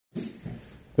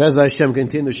Bez Hashem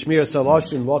continue Shemiras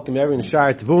Haloshon. Welcome everyone.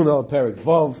 Shaar Hatevuna, Perek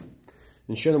Vav,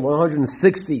 in Shunim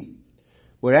 160,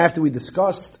 where after we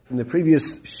discussed in the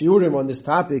previous shiurim on this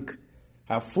topic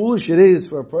how foolish it is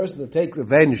for a person to take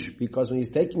revenge, because when he's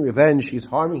taking revenge, he's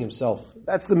harming himself.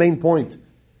 That's the main point.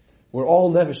 We're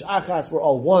all nefesh achas, we're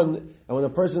all one, and when a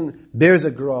person bears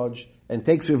a grudge and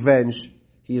takes revenge,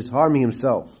 he is harming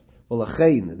himself.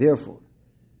 Therefore,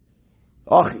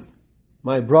 Achi,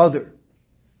 my brother,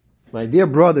 my dear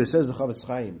brother, says the Chavetz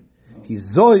Chaim,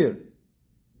 he's zoyer.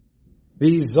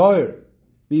 Be zoyer.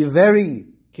 Be very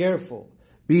careful.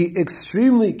 Be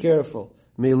extremely careful.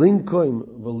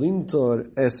 Melinkoim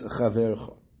v'lintor es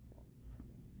chavercha.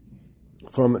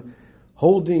 From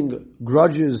holding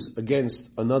grudges against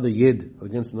another Yid,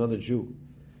 against another Jew.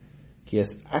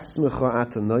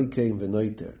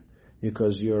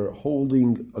 Because you're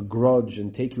holding a grudge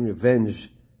and taking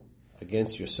revenge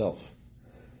against yourself.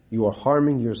 You are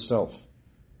harming yourself.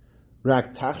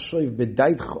 But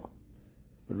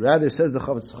rather, says the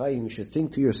Chavetz Chaim, you should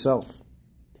think to yourself,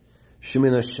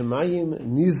 Shemiras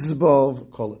nizbov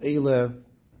kol eile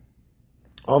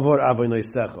avor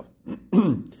avonosecha.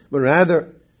 But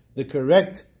rather, the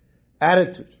correct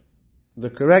attitude, the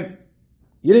correct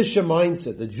Yiddish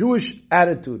mindset, the Jewish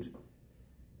attitude,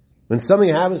 when something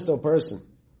happens to a person,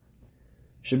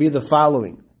 should be the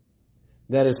following: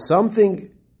 that if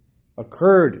something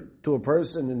occurred to a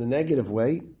person in a negative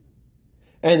way,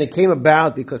 and it came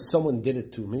about because someone did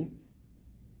it to me,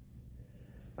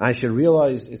 I should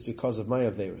realize it's because of my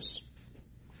averos.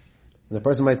 And the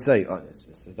person might say, "Oh,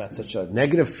 is that such a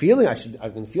negative feeling? I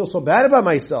can feel so bad about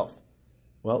myself."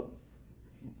 Well,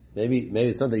 maybe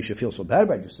it's not that you should feel so bad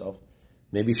about yourself.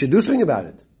 Maybe you should do something about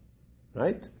it,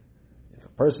 right? If a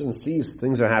person sees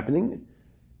things are happening,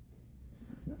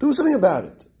 do something about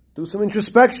it. Do some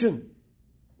introspection.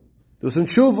 Do some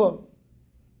tshuva.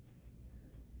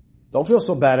 Don't feel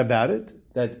so bad about it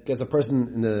that gets a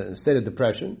person in a state of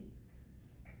depression.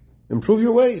 Improve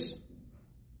your ways.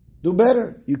 Do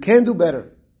better. You can do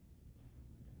better.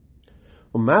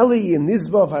 And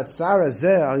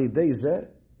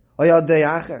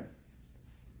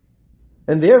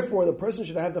therefore, the person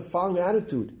should have the following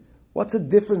attitude. What's the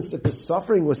difference if the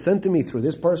suffering was sent to me through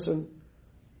this person,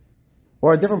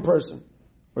 or a different person,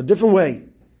 or a different way?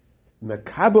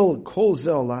 Mekabel kol ze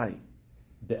alai,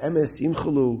 be'emes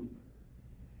yimchulu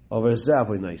over ze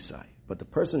avonaisai. But the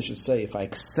person should say, if I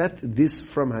accept this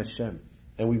from Hashem,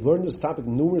 and we've learned this topic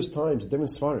numerous times, different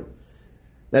svarim,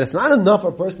 that it's not enough for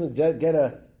a person to get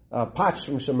a patch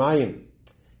from Shemayim.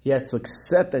 He has to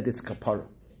accept that it's kapara.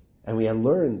 And we have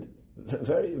learned,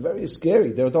 very, very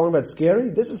scary. They were talking about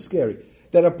scary. This is scary.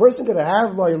 That a person could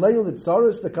have la'ileil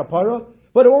itzaris, the kapara,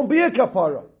 but it won't be a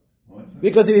kapara.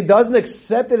 Because if he doesn't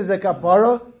accept it as a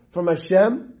kapara from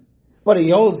Hashem, but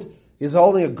he's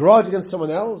holding a grudge against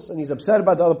someone else, and he's upset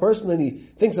about the other person, and he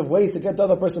thinks of ways to get the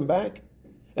other person back,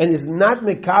 and he's not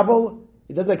mekabel,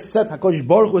 he doesn't accept HaKadosh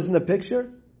Baruch Hu is in the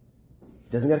picture, he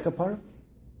doesn't get a kapara.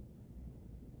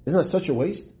 Isn't that such a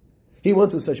waste? He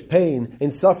went through such pain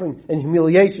and suffering and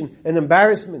humiliation and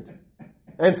embarrassment.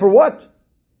 And for what?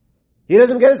 He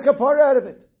doesn't get his kapara out of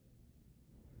it.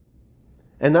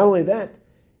 And not only that,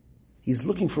 he's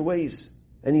looking for ways,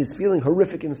 and he's feeling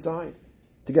horrific inside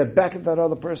to get back at that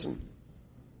other person.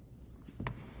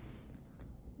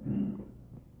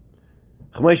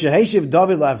 Very famous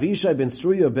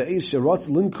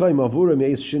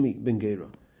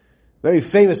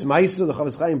ma'aser the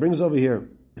Chavetz Chaim brings over here.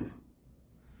 I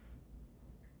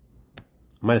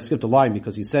might have skipped a line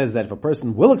because he says that if a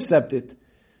person will accept it,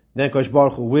 then Kosh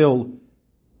Baruch Hu will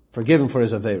forgive him for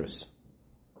his averos.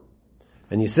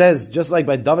 And he says, just like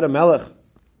by David HaMelech,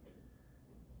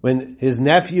 when his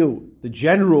nephew, the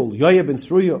general, Yoav ben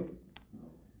Tzruya,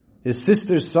 his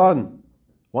sister's son,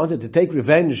 wanted to take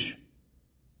revenge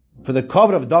for the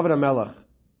cover of David HaMelech.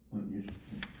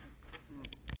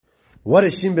 What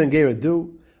does Shimon ben Gera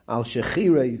do? Al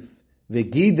shechirev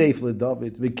v'gideif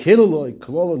leDavid v'kiloloi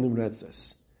klolo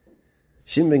nimretzes.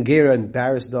 Shimon ben Gera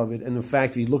embarrassed David, and in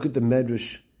fact, if you look at the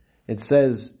Medrash, it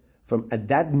says, from at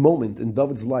that moment in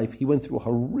David's life, he went through a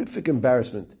horrific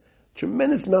embarrassment,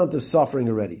 tremendous amount of suffering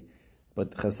already.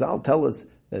 But Chazal tell us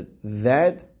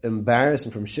that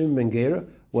embarrassment from Shimon ben Gera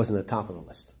was on the top of the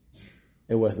list.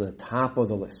 It was on the top of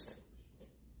the list.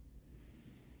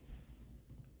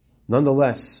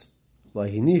 Nonetheless,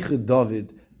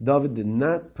 David did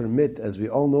not permit, as we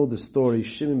all know the story,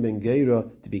 Shimon ben Gera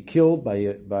to be killed by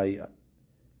Yoav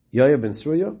ben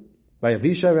Tzruya, by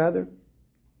Avishai rather.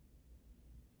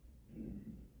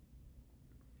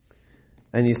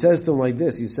 And he says to him like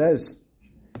this, he says,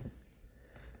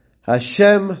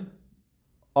 Hashem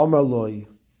Amar Loi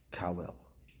Kalel.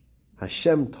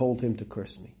 Hashem told him to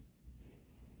curse me.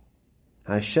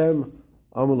 Hashem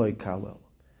Amaloi Kalel.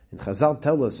 And Chazal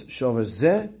tell us, Shover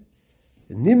Zeh,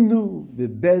 Nimnu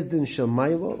Bebezdin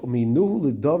Shamayla, Uminuhu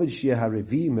L'David Shia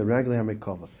Harevi Meragle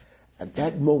HaMekova. At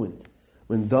that moment,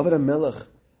 when David HaMelech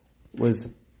was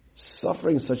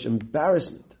suffering such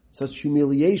embarrassment, such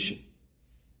humiliation,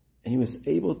 and he was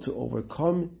able to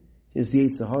overcome his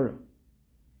Yetzer Hara,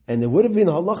 and it would have been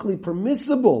halachically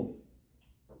permissible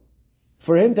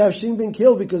for him to have Shin been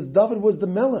killed because David was the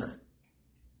Melech.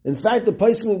 In fact, the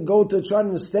Paiskim go to try to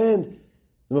understand,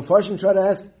 the Mefarshim try to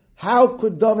ask, how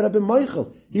could David have been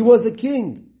Michael? He was a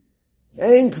king.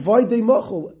 A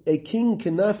king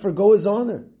cannot forgo his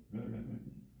honor.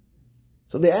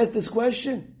 So they asked this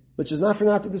question, which is not for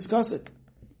not to discuss it.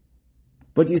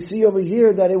 But you see over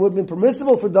here that it would have been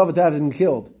permissible for David to have been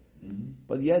killed.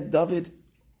 But yet David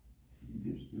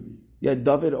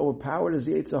overpowered his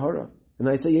Yetzer Hara. And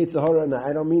I say Yetzer Hara, and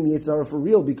I don't mean Yetzer Hara for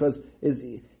real, because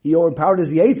he overpowered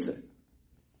his Yetzer.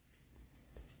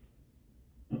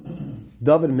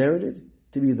 David merited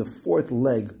to be the fourth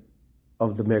leg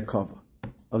of the Merkava,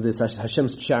 of this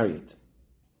Hashem's chariot.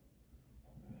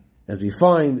 As we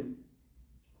find,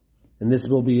 and this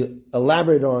will be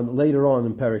elaborated on later on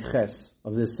in Perek Ches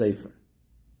of this Sefer.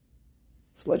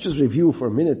 So let's just review for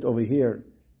a minute over here,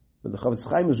 where the Chavetz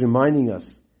Chaim is reminding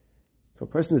us, for a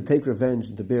person to take revenge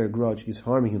and to bear a grudge, he's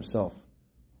harming himself,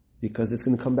 because it's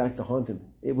going to come back to haunt him.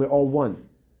 We're all one.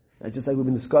 And just like we've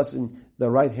been discussing, the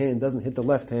right hand doesn't hit the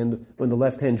left hand when the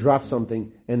left hand dropped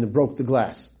something and it broke the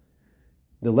glass.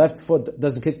 The left foot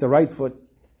doesn't kick the right foot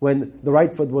when the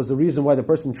right foot was the reason why the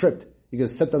person tripped.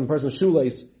 Because stepped on the person's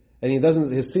shoelace and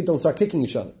his feet don't start kicking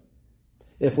each other.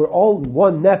 If we're all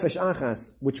one nefesh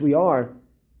achas, which we are,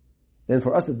 then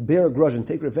for us to bear a grudge and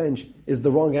take revenge is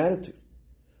the wrong attitude.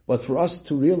 But for us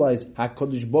to realize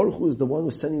HaKadosh Baruch Hu is the one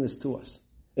who's sending this to us.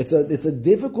 It's a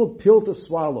difficult pill to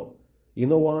swallow. You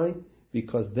know why?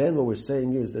 Because then what we're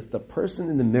saying is it's the person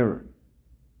in the mirror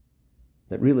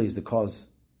that really is the cause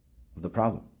of the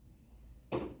problem.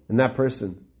 And that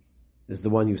person is the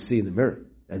one you see in the mirror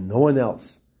and no one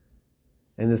else.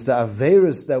 And it's the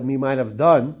aveirus that we might have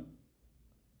done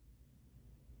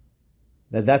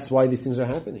that's why these things are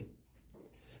happening.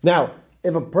 Now,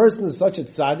 if a person is such a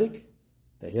tzaddik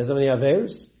that he doesn't have any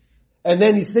aveirus, and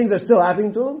then these things are still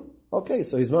happening to him, okay,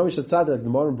 so he's mamish a tzaddik, like the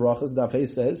modern brachas, Daf Hey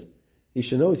says, he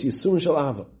should know it's Yisum Shel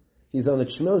Ava. He's on the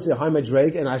Shemiras High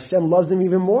Madreg, and Hashem loves him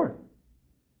even more.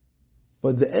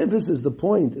 But the emphasis, the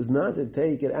point, is not to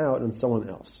take it out on someone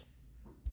else.